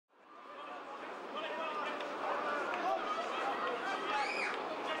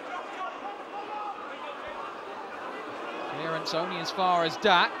chance only as far as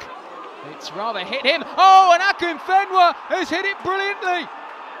Dak. It's rather hit him. Oh, and Akinfenwa has hit it brilliantly.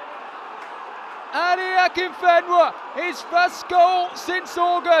 Adi Akinfenwa, his first goal since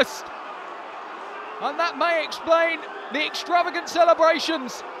August. And that may explain the extravagant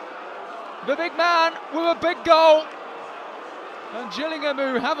celebrations. The big man with a big goal. And Gillingham,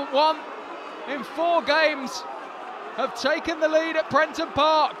 who haven't won in 4 games, have taken the lead at Prenton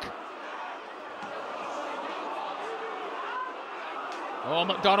Park. Oh,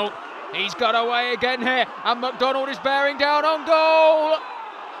 McDonald, he's got away again here, and McDonald is bearing down on goal.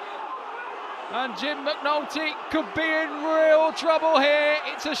 And Jim McNulty could be in real trouble here.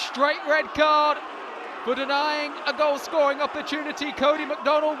 It's a straight red card for denying a goal-scoring opportunity. Cody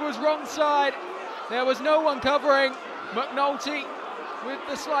McDonald was wrong side. There was no one covering McNulty with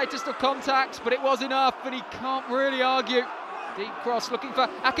the slightest of contacts, but it was enough, and he can't really argue. Deep cross looking for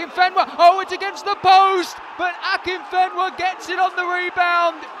Akinfenwa. Oh, it's against the post, but Akinfenwa gets it on the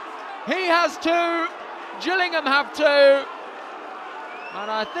rebound. He has 2, Gillingham have 2. And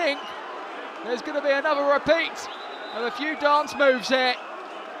I think there's going to be another repeat of a few dance moves here.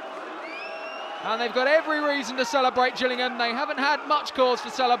 And they've got every reason to celebrate, Gillingham. They haven't had much cause for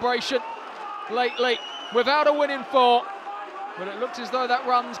celebration lately without a win in 4. But it looks as though that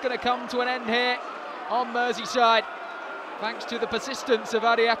run's going to come to an end here on Merseyside, thanks to the persistence of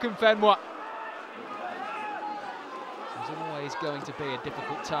Adi Akinfenwa. It was always going to be a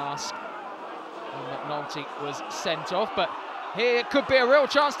difficult task when McNulty was sent off, but here could be a real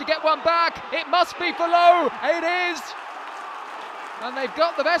chance to get one back. It must be for Lowe. It is. And they've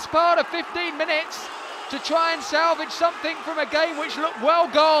got the best part of 15 minutes to try and salvage something from a game which looked well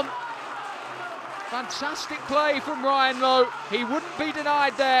gone. Fantastic play from Ryan Lowe. He wouldn't be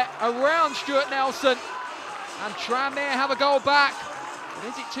denied there around Stuart Nelson. And Tranmere have a goal back. But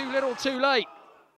is it too little too late?